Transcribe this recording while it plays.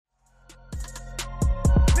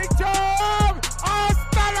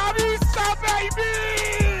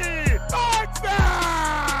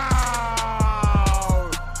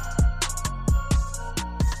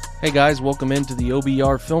Hey guys, welcome into the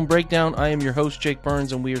OBR Film Breakdown. I am your host, Jake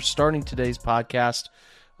Burns, and we are starting today's podcast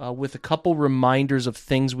with a couple reminders of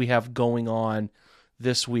things we have going on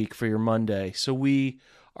this week for your Monday. So we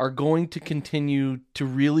are going to continue to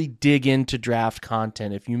really dig into draft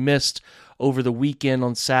content. If you missed over the weekend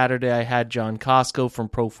on Saturday, I had John Costco from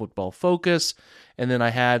Pro Football Focus, and then I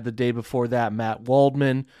had the day before that Matt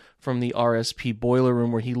Waldman from the RSP Boiler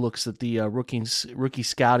Room, where he looks at the rookie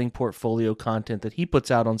scouting portfolio content that he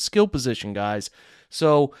puts out on skill position guys.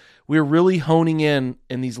 So we're really honing in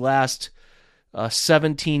these last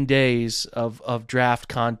 17 days of draft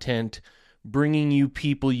content, bringing you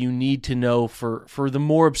people you need to know for the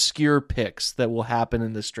more obscure picks that will happen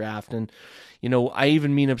in this draft. And, you know, I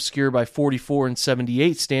even mean obscure by 44 and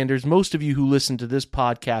 78 standards. Most of you who listen to this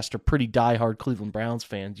podcast are pretty diehard Cleveland Browns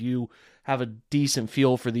fans. You have a decent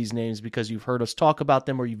feel for these names because you've heard us talk about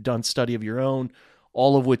them or you've done study of your own,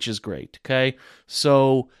 all of which is great, okay?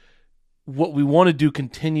 So what we want to do,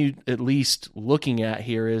 continue at least looking at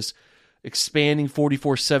here, is expanding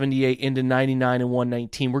 44-78 into 99 and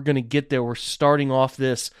 119. We're going to get there. We're starting off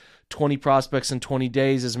this 20 prospects in 20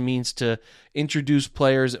 days as a means to introduce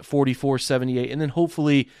players at 44-78 and then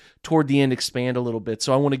hopefully toward the end expand a little bit.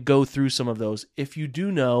 So I want to go through some of those. If you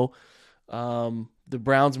do know, the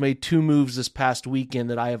Browns made two moves this past weekend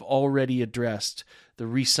that I have already addressed: the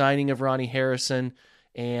re-signing of Ronnie Harrison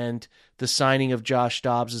and the signing of Josh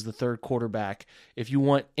Dobbs as the third quarterback. If you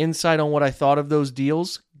want insight on what I thought of those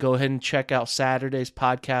deals, go ahead and check out Saturday's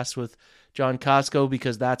podcast with John Costco,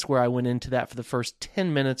 because that's where I went into that for the first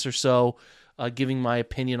 10 minutes or so, giving my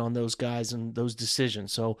opinion on those guys and those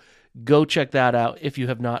decisions. So go check that out if you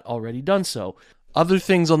have not already done so. Other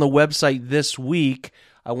things on the website this week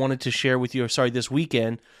I wanted to share with you, this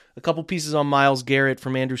weekend, a couple pieces on Myles Garrett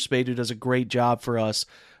from Andrew Spade, who does a great job for us.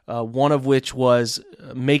 One of which was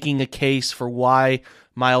making a case for why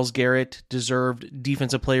Myles Garrett deserved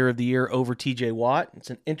Defensive Player of the Year over TJ Watt.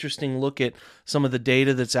 It's an interesting look at some of the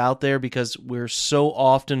data that's out there, because we're so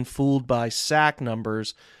often fooled by sack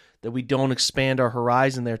numbers that we don't expand our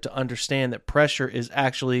horizon there to understand that pressure is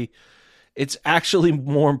actually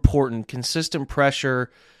more important. Consistent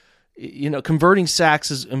pressure, converting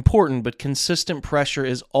sacks is important, but consistent pressure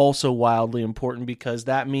is also wildly important, because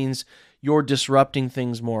that means you're disrupting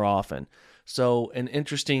things more often. So an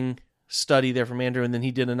interesting study there from Andrew, and then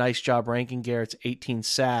he did a nice job ranking Garrett's 18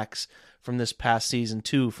 sacks from this past season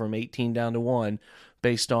too, from 18 down to 1,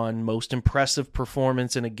 based on most impressive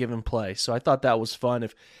performance in a given play. So I thought that was fun.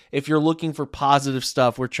 If you're looking for positive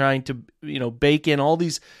stuff, we're trying to bake in all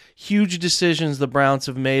these huge decisions the Browns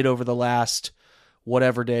have made over the last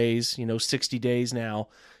whatever days, 60 days now,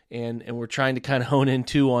 and we're trying to kind of hone in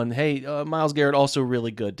too on, hey, Myles Garrett also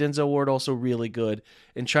really good, Denzel Ward also really good,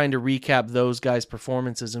 and trying to recap those guys'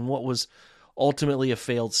 performances in what was ultimately a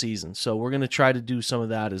failed season. So we're going to try to do some of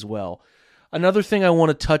that as well. Another thing I want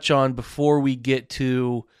to touch on before we get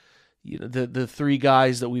to the three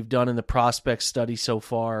guys that we've done in the prospect study so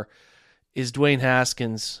far is Dwayne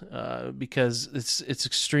Haskins, because it's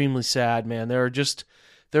extremely sad, man. There are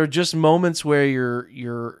just moments where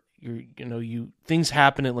things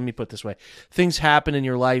happen. And let me put it this way: things happen in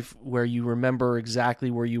your life where you remember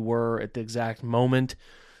exactly where you were at the exact moment.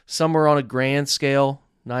 Some are on a grand scale,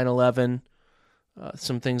 9/11,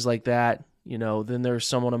 some things like that. Then there's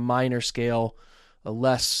some on a minor scale, a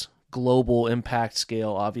less global impact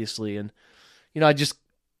scale, obviously. And I just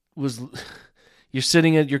was. You're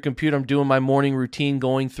sitting at your computer. I'm doing my morning routine,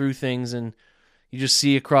 going through things, and you just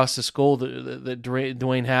see across the skull that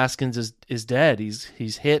Dwayne Haskins is dead.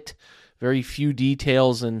 He's hit. Very few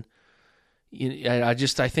details, and I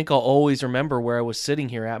think I'll always remember where I was sitting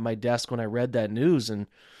here at my desk when I read that news. And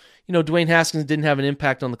Dwayne Haskins didn't have an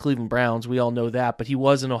impact on the Cleveland Browns. We all know that, but he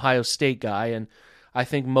was an Ohio State guy, and I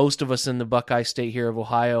think most of us in the Buckeye State here of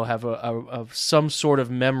Ohio have some sort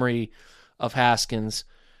of memory of Haskins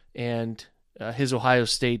and his Ohio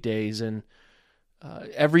State days, and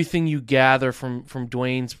everything you gather from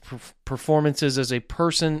Dwayne's performances as a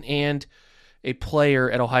person and a player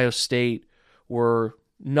at Ohio State were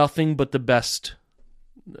nothing but the best,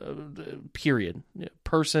 period.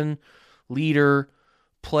 Person, leader,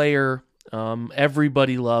 player,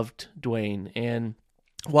 everybody loved Dwayne. And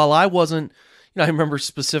while I wasn't, I remember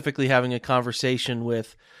specifically having a conversation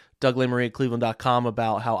with Doug Lesmerises at Cleveland.com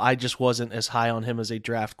about how I just wasn't as high on him as a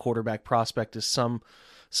draft quarterback prospect as some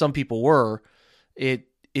people were. It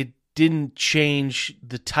didn't change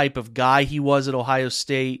the type of guy he was at Ohio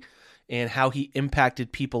State and how he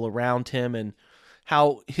impacted people around him, and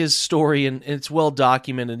how his story, and it's well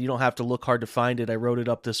documented. You don't have to look hard to find it. I wrote it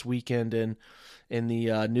up this weekend in the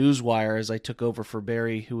Newswire as I took over for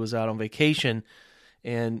Barry, who was out on vacation.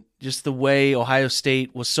 and just the way Ohio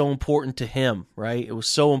State was so important to him, right? It was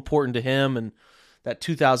so important to him, and that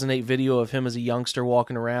 2008 video of him as a youngster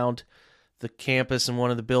walking around the campus in one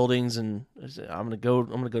of the buildings, and I'm gonna go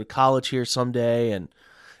to college here someday, and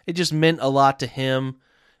it just meant a lot to him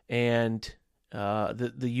and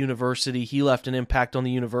the university. He left an impact on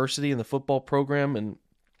the university and the football program, and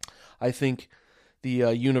I think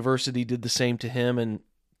the university did the same to him. And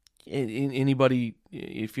anybody,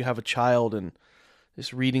 if you have a child and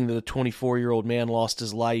just reading that a 24-year-old young man lost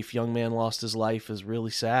his life is really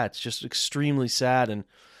sad. It's just extremely sad, and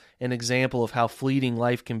an example of how fleeting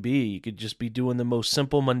life can be. You could just be doing the most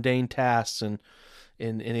simple, mundane tasks, and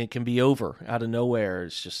it can be over out of nowhere.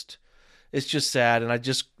 It's just sad, and I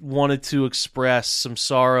just wanted to express some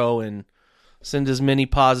sorrow and send as many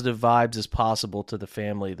positive vibes as possible to the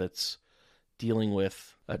family that's dealing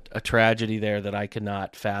with a tragedy there that I could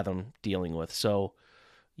not fathom dealing with. So,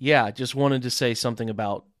 yeah, I just wanted to say something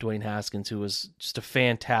about Dwayne Haskins, who was just a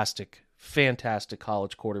fantastic, fantastic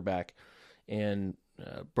college quarterback, and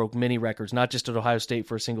broke many records, not just at Ohio State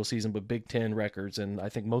for a single season, but Big Ten records. And I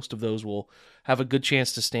think most of those will have a good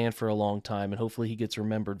chance to stand for a long time. And hopefully he gets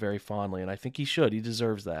remembered very fondly. And I think he should. He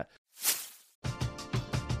deserves that.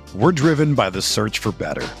 We're driven by the search for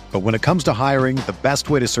better. But when it comes to hiring, the best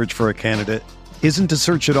way to search for a candidate isn't to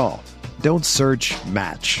search at all. Don't search,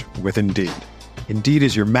 match with Indeed. Indeed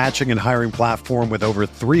is your matching and hiring platform with over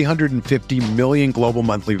 350 million global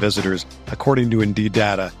monthly visitors, according to Indeed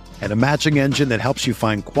data, and a matching engine that helps you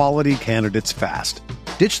find quality candidates fast.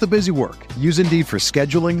 Ditch the busy work. Use Indeed for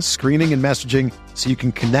scheduling, screening, and messaging so you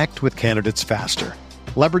can connect with candidates faster.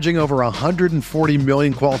 Leveraging over 140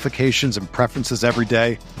 million qualifications and preferences every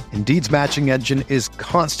day, Indeed's matching engine is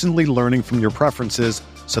constantly learning from your preferences,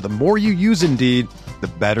 so the more you use Indeed, the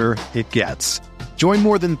better it gets. Join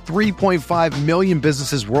more than 3.5 million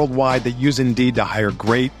businesses worldwide that use Indeed to hire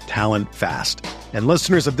great talent fast. And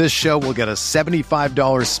listeners of this show will get a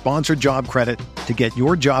 $75 sponsored job credit to get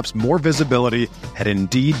your jobs more visibility at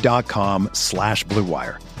Indeed.com/Blue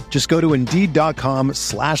Wire. Just go to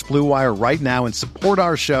Indeed.com/Blue Wire right now and support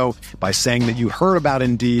our show by saying that you heard about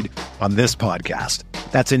Indeed on this podcast.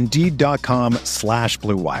 That's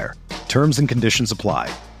Indeed.com/Blue Wire. Terms and conditions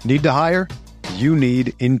apply. Need to hire? You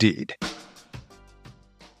need Indeed.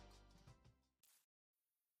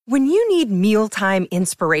 When you need mealtime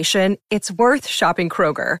inspiration, it's worth shopping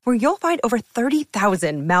Kroger, where you'll find over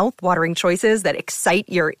 30,000 mouth-watering choices that excite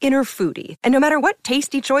your inner foodie. And no matter what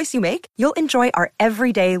tasty choice you make, you'll enjoy our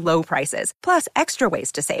everyday low prices, plus extra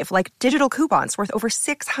ways to save, like digital coupons worth over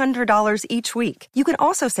 $600 each week. You can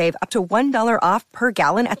also save up to $1 off per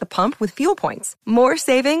gallon at the pump with fuel points. More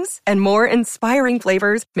savings and more inspiring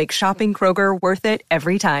flavors make shopping Kroger worth it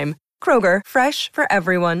every time. Kroger, fresh for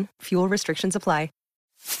everyone. Fuel restrictions apply.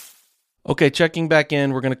 Okay, checking back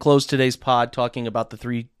in. We're going to close today's pod talking about the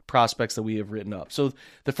three prospects that we have written up. So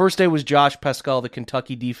the first day was Josh Paschal, the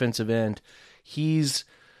Kentucky defensive end. He's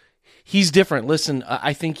different. Listen,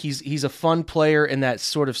 I think he's a fun player in that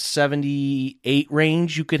sort of 78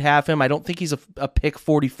 range. You could have him. I don't think he's a pick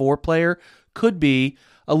 44 player. Could be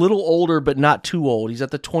a little older, but not too old. He's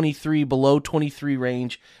at the 23, below 23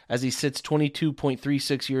 range as he sits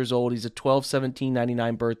 22.36 years old. He's a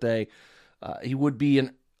 12/17/99 birthday. He would be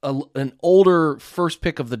an older first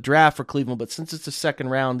pick of the draft for Cleveland, but since it's the second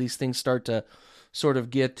round, these things start to sort of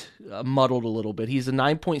get muddled a little bit. He's a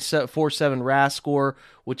 9.47 RAS score,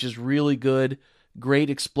 which is really good. Great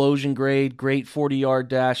explosion grade, great 40-yard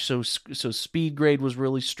dash, so speed grade was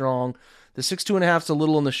really strong. The 6'2.5" is a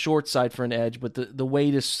little on the short side for an edge, but the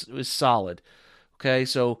weight is solid. Okay,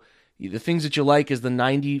 so the things that you like is the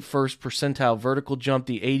 91st percentile vertical jump,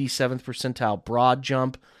 the 87th percentile broad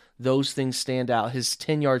jump. Those things stand out. His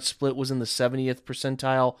 10-yard split was in the 70th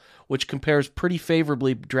percentile, which compares pretty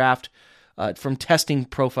favorably draft from testing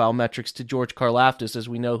profile metrics to George Karlaftis, as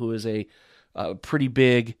we know, who is a pretty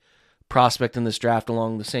big prospect in this draft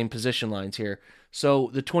along the same position lines here.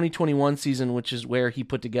 So the 2021 season, which is where he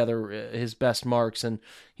put together his best marks, and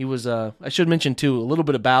he was, I should mention too, a little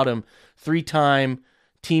bit about him, 3-time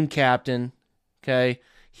team captain, okay?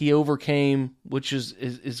 He overcame, which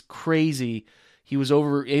is crazy. He was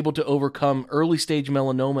able to overcome early-stage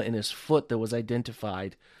melanoma in his foot that was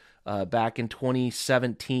identified back in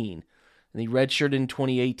 2017. And he redshirted in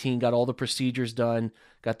 2018, got all the procedures done,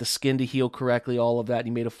 got the skin to heal correctly, all of that. And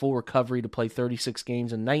he made a full recovery to play 36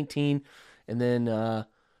 games in 19, and then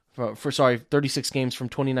 36 games from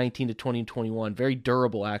 2019 to 2021. Very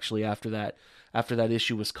durable, actually, after that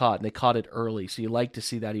issue was caught, and they caught it early. So you like to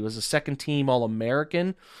see that. He was a second-team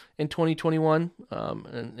All-American in 2021,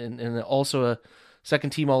 and also a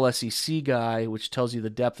second-team All-SEC guy, which tells you the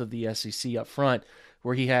depth of the SEC up front.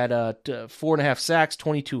 where he had 4.5 sacks,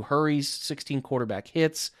 22 hurries, 16 quarterback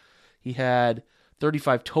hits. He had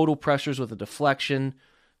 35 total pressures with a deflection,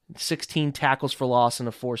 16 tackles for loss, and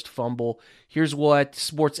a forced fumble. Here's what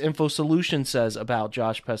Sports Info Solutions says about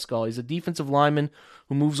Josh Paschal. He's a defensive lineman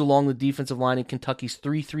who moves along the defensive line in Kentucky's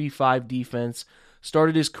 3-3-5 defense.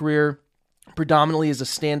 Started his career predominantly as a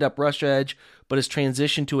stand-up rush edge, but has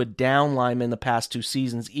transitioned to a down lineman the past 2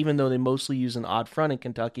 seasons. Even though they mostly use an odd front in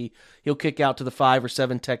Kentucky, he'll kick out to the 5 or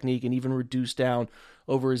 7 technique and even reduce down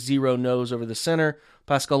over a zero nose over the center.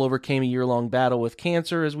 Paschal overcame a year-long battle with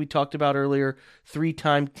cancer, as we talked about earlier.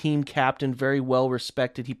 3-time team captain, very well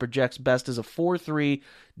respected. He projects best as a 4-3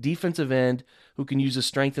 defensive end who can use his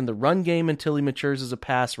strength in the run game until he matures as a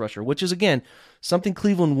pass rusher, which is, again, something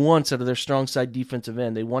Cleveland wants out of their strong side defensive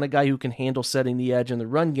end. They want a guy who can handle setting the edge in the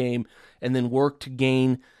run game and then work to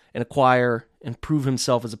gain and acquire and prove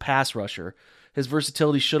himself as a pass rusher. His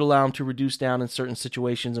versatility should allow him to reduce down in certain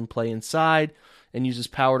situations and play inside, and use his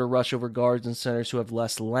power to rush over guards and centers who have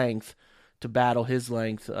less length to battle his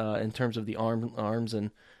length in terms of the arms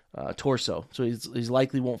and torso. So he's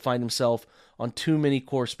likely won't find himself on too many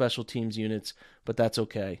core special teams units, but that's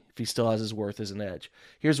okay if he still has his worth as an edge.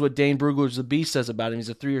 Here's what Dane Brugler's The Beast says about him. He's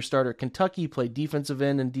a 3-year starter at Kentucky, played defensive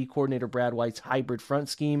end and D coordinator Brad White's hybrid front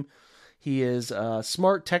scheme. He is a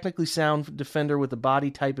smart, technically sound defender with a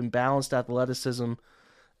body type and balanced athleticism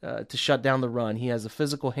to shut down the run. He has the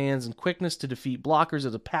physical hands and quickness to defeat blockers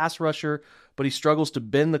as a pass rusher, but he struggles to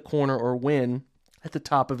bend the corner or win at the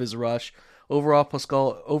top of his rush. Overall,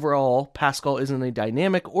 Paschal isn't a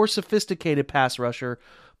dynamic or sophisticated pass rusher,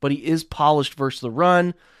 but he is polished versus the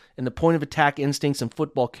run and the point of attack instincts and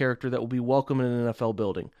football character that will be welcome in an NFL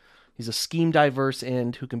building. He's a scheme-diverse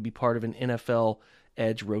end who can be part of an NFL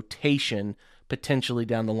edge rotation, potentially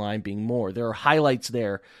down the line being more. There are highlights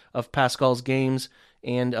there of Paschal's games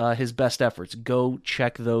and his best efforts. Go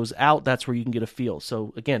check those out. That's where you can get a feel.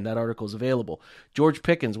 So, again, that article is available. George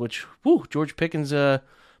Pickens, George Pickens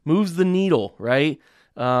moves the needle, right?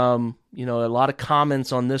 A lot of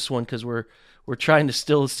comments on this one because we're trying to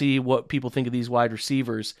still see what people think of these wide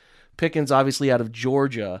receivers. Pickens, obviously out of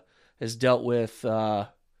Georgia, has dealt with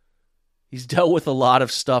he's dealt with a lot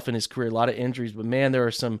of stuff in his career, a lot of injuries. But man, there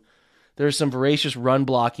are some voracious run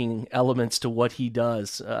blocking elements to what he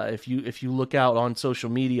does. If you look out on social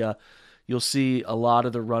media, you'll see a lot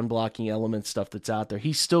of the run blocking element stuff that's out there.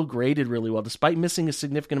 He's still graded really well, despite missing a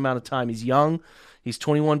significant amount of time. He's young. He's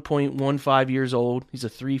 21.15 years old. He's a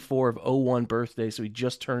 3/4 of 01 birthday, so he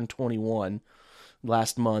just turned 21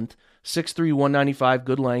 last month. 6'3", 195,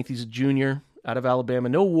 good length. He's a junior out of Alabama.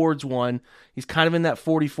 No awards won. He's kind of in that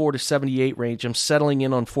 44 to 78 range. I'm settling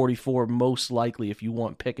in on 44 most likely if you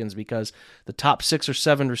want Pickens, because the top 6 or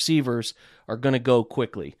 7 receivers are going to go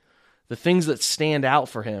quickly. The things that stand out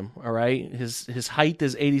for him, all right, his height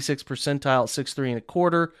is 86th percentile at 6'3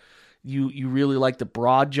 1/4. You really like the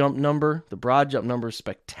broad jump number. The broad jump number is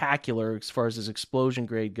spectacular as far as his explosion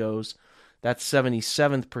grade goes. That's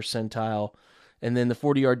 77th percentile. And then the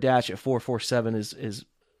 40-yard dash at 4.47 is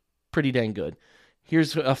pretty dang good.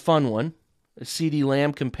 Here's a fun one. A CeeDee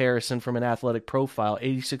Lamb comparison from an athletic profile.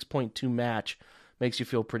 86.2 match. Makes you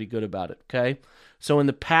feel pretty good about it, okay? So in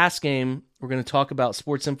the pass game, we're going to talk about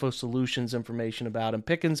Sports Info Solutions information about him.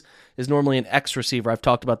 Pickens is normally an X receiver. I've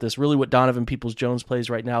talked about this. Really what Donovan Peoples-Jones plays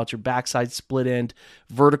right now. It's your backside split end,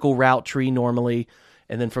 vertical route tree normally.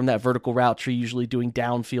 And then from that vertical route tree, usually doing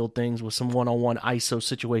downfield things with some one-on-one ISO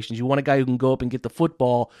situations. You want a guy who can go up and get the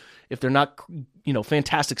football. If they're not,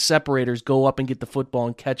 fantastic separators, go up and get the football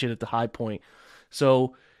and catch it at the high point.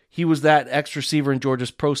 So he was that X receiver in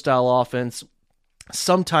Georgia's pro-style offense.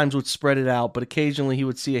 Sometimes would spread it out, but occasionally he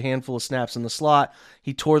would see a handful of snaps in the slot.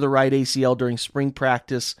 He tore the right ACL during spring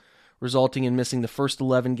practice, resulting in missing the first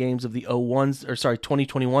 11 games of the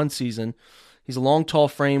 2021 season. He's a long, tall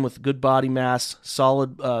frame with good body mass,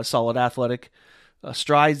 solid athletic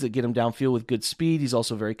strides that get him downfield with good speed. He's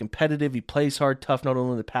also very competitive. He plays hard, tough, not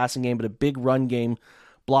only in the passing game, but a big run game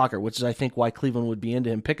blocker, which is, I think, why Cleveland would be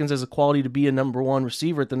into him. Pickens has a quality to be a number 1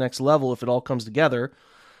 receiver at the next level if it all comes together.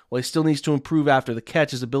 While he still needs to improve after the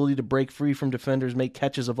catch, his ability to break free from defenders, make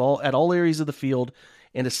catches at all areas of the field,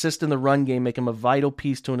 and assist in the run game make him a vital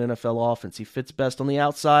piece to an NFL offense. He fits best on the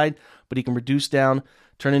outside, but he can reduce down,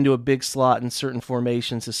 turn into a big slot in certain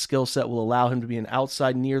formations. His skill set will allow him to be an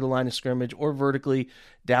outside near the line of scrimmage or vertically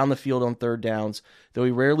down the field on third downs. Though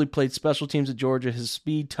he rarely played special teams at Georgia, his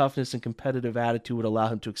speed, toughness, and competitive attitude would allow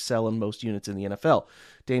him to excel in most units in the NFL.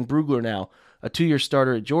 Dane Brugler now. A 2-year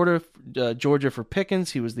starter at Georgia for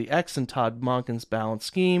Pickens. He was the X in Todd Monken's balanced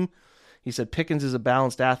scheme. He said Pickens is a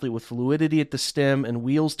balanced athlete with fluidity at the stem and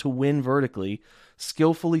wheels to win vertically.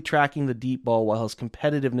 skillfully tracking the deep ball. While his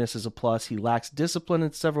competitiveness is a plus, he lacks discipline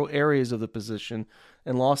in several areas of the position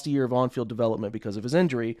and lost a year of on-field development because of his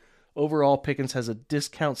injury. Overall, Pickens has a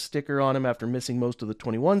discount sticker on him after missing most of the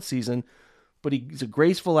 21 season, but he's a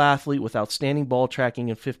graceful athlete with outstanding ball tracking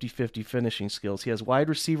and 50-50 finishing skills. He has wide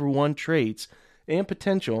receiver 1 traits and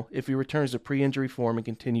potential if he returns to pre-injury form and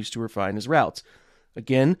continues to refine his routes.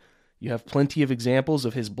 Again, you have plenty of examples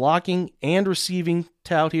of his blocking and receiving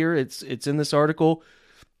tout here. It's in this article.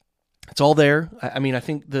 It's all there. I mean, I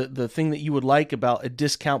think the thing that you would like about a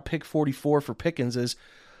discount pick 44 for Pickens is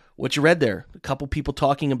what you read there. A couple people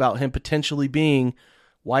talking about him potentially being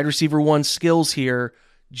wide receiver 1 skills here.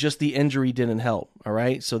 Just the injury didn't help. All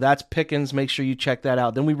right. So that's Pickens. Make sure you check that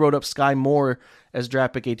out. Then we wrote up Sky Moore as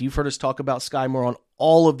draft pick 8. You've heard us talk about Sky Moore on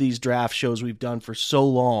all of these draft shows we've done for so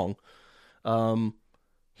long.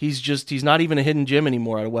 He's not even a hidden gem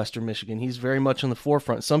anymore out of Western Michigan. He's very much on the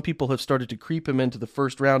forefront. Some people have started to creep him into the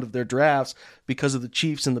first round of their drafts because of the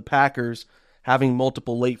Chiefs and the Packers having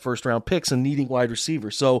multiple late first round picks and needing wide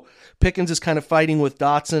receivers. So Pickens is kind of fighting with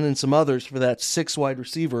Dotson and some others for that 6th wide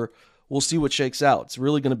receiver. We'll see what shakes out. It's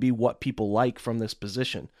really going to be what people like from this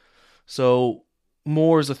position. So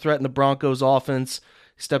Moore is a threat in the Broncos offense.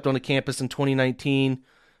 He stepped onto campus in 2019.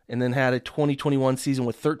 And then had a 2021 season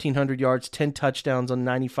with 1,300 yards, 10 touchdowns on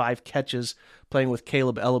 95 catches, playing with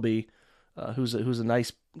Caleb Ellaby, who's a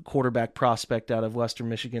nice quarterback prospect out of Western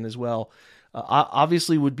Michigan as well.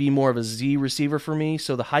 Obviously would be more of a Z receiver for me,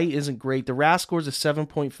 so the height isn't great. The RAS score is a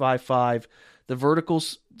 7.55. The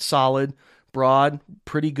vertical's solid, broad,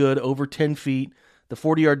 pretty good, over 10 feet. The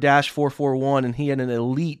 40-yard dash, 4.41, and he had an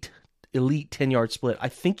elite 10-yard split. I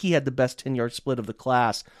think he had the best 10-yard split of the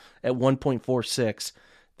class at 1.46.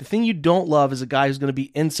 The thing you don't love is a guy who's going to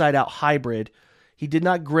be inside-out hybrid. He did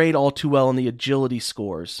not grade all too well in the agility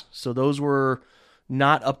scores, so those were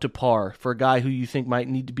not up to par for a guy who you think might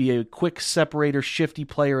need to be a quick separator, shifty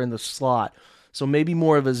player in the slot. So maybe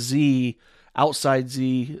more of a Z, outside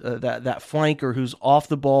Z, that flanker who's off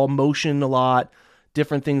the ball, motion a lot,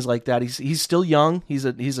 different things like that. He's still young. He's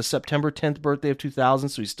a September 10th birthday of 2000,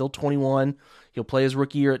 so he's still 21. He'll play his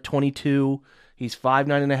rookie year at 22. He's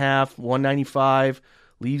 5'9.5", 195.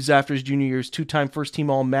 Leaves after his junior year. He's 2-time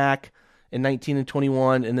first-team All-MAC in 19 and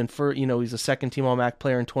 21, and then he's a second-team All-MAC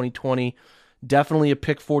player in 2020. Definitely a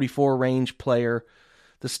pick 44 range player.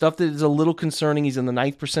 The stuff that is a little concerning, he's in the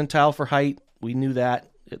 9th percentile for height. We knew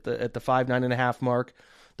that at the 5'9.5" mark.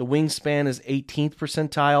 The wingspan is 18th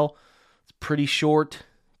percentile. It's pretty short,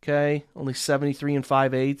 okay? Only 73 and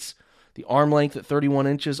 5/8. The arm length at 31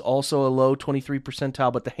 inches, also a low 23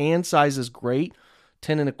 percentile, but the hand size is great.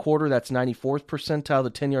 10 1/4, that's 94th percentile. The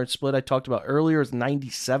 10-yard split I talked about earlier is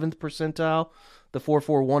 97th percentile. The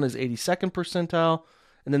 4.41 is 82nd percentile.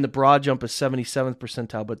 And then the broad jump is 77th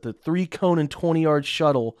percentile. But the 3-cone and 20-yard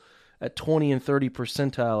shuttle at 20 and 30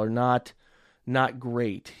 percentile are not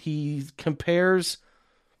great. He compares,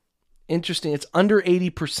 interesting, it's under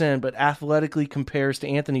 80%, but athletically compares to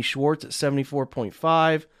Anthony Schwartz at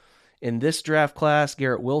 74.5. In this draft class,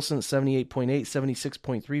 Garrett Wilson at 78.8,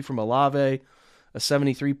 76.3 from Olave. A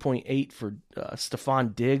 73.8 for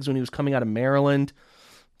Stephon Diggs when he was coming out of Maryland.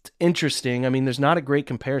 It's interesting. I mean, there's not a great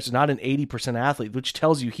comparison. Not an 80% athlete, which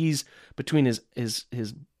tells you he's between his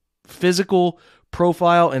physical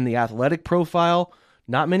profile and the athletic profile.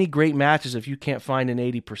 Not many great matches if you can't find an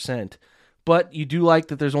 80%. But you do like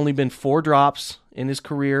that there's only been 4 drops in his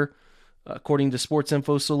career, according to Sports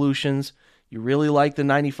Info Solutions. You really like the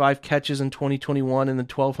 95 catches in 2021 and the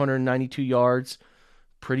 1,292 yards.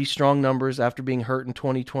 Pretty strong numbers after being hurt in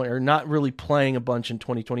 2020, or not really playing a bunch in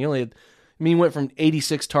 2020. He went from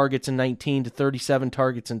 86 targets in 19 to 37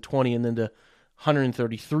 targets in 20, and then to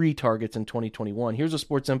 133 targets in 2021. Here's what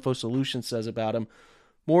Sports Info Solutions says about him.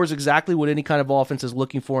 Moore is exactly what any kind of offense is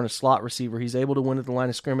looking for in a slot receiver. He's able to win at the line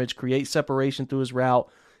of scrimmage, create separation through his route,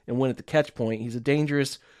 and win at the catch point. He's a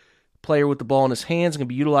dangerous player with the ball in his hands and can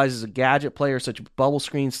be utilized as a gadget player, such as bubble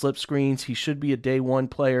screens, slip screens. He should be a day one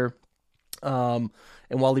player.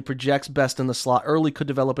 And while he projects best in the slot early, could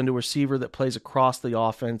develop into a receiver that plays across the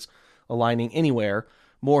offense, aligning anywhere.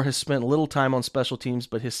 Moore has spent little time on special teams,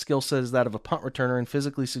 but his skill set is that of a punt returner and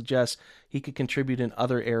physically suggests he could contribute in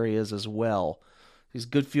other areas as well. He's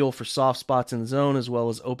good feel for soft spots in the zone, as well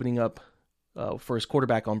as opening up for his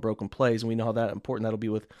quarterback on broken plays, and we know how important that'll be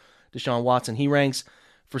with Deshaun Watson. He ranks,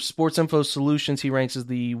 for Sports Info Solutions, he ranks as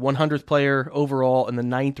the 100th player overall and the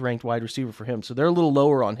 9th ranked wide receiver for him, so they're a little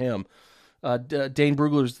lower on him. Dane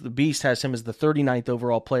Brugler's The Beast has him as the 39th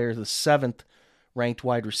overall player, the 7th ranked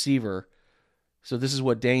wide receiver. So this is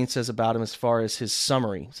what Dane says about him as far as his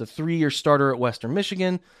summary. He's a 3-year starter at Western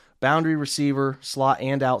Michigan, boundary receiver, slot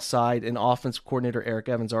and outside, and offensive coordinator Eric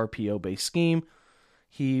Evans' RPO-based scheme.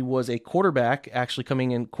 He was a quarterback, actually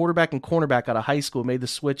coming in quarterback and cornerback out of high school, made the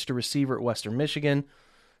switch to receiver at Western Michigan,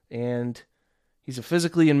 and he's a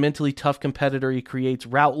physically and mentally tough competitor. He creates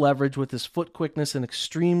route leverage with his foot quickness and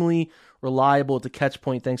extremely reliable at the catch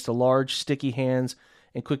point thanks to large, sticky hands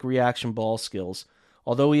and quick reaction ball skills.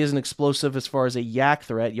 Although he isn't explosive as far as a yak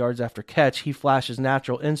threat, yards after catch, he flashes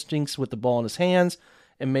natural instincts with the ball in his hands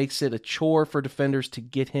and makes it a chore for defenders to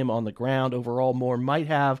get him on the ground. Overall, Moore might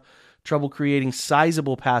have trouble creating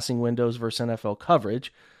sizable passing windows versus NFL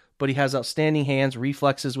coverage, but he has outstanding hands,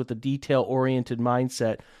 reflexes with a detail-oriented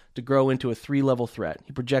mindset to grow into a 3-level threat.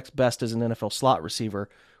 He projects best as an NFL slot receiver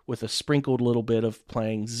with a sprinkled little bit of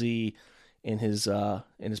playing Z in his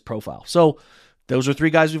profile. So those are 3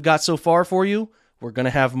 guys we've got so far for you. We're going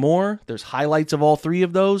to have more. There's highlights of all 3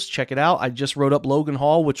 of those. Check it out. I just wrote up Logan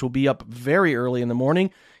Hall, which will be up very early in the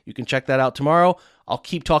morning. You can check that out tomorrow. I'll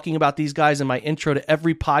keep talking about these guys in my intro to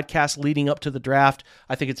every podcast leading up to the draft.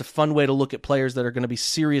 I think it's a fun way to look at players that are going to be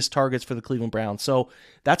serious targets for the Cleveland Browns. So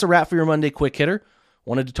that's a wrap for your Monday Quick Hitter.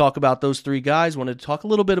 Wanted to talk about those 3 guys. Wanted to talk a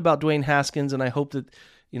little bit about Dwayne Haskins, and I hope that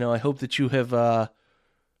you have I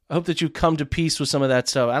hope that you come to peace with some of that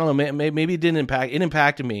stuff. I don't know, maybe it didn't impact. It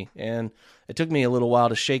impacted me, and it took me a little while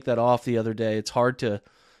to shake that off the other day. It's hard to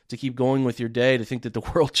keep going with your day, to think that the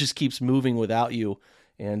world just keeps moving without you.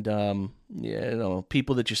 And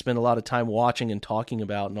people that you spend a lot of time watching and talking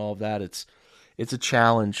about and all of that, it's a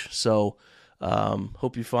challenge. So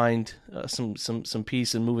hope you find some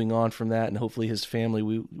peace in moving on from that, and hopefully his family,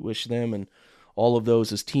 we wish them and all of those,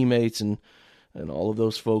 his teammates and all of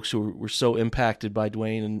those folks who were so impacted by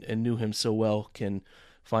Dwayne and knew him so well, can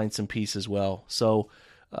find some peace as well. So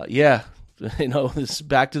this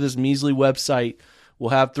back to this measly website.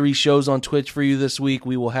 We'll have 3 shows on Twitch for you this week.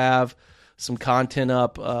 We will have some content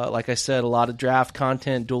up. Like I said, a lot of draft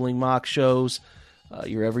content, dueling mock shows,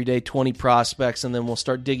 your everyday 20 prospects, and then we'll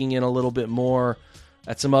start digging in a little bit more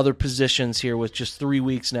at some other positions here with just 3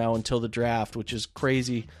 weeks now until the draft, which is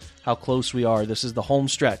crazy how close we are. This is the home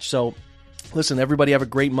stretch. So listen, everybody have a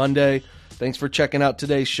great Monday. Thanks for checking out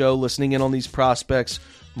today's show, listening in on these prospects.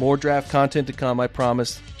 More draft content to come, I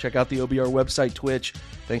promise. Check out the OBR website, Twitch.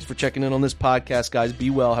 Thanks for checking in on this podcast, guys. Be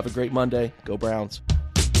well. Have a great Monday. Go Browns.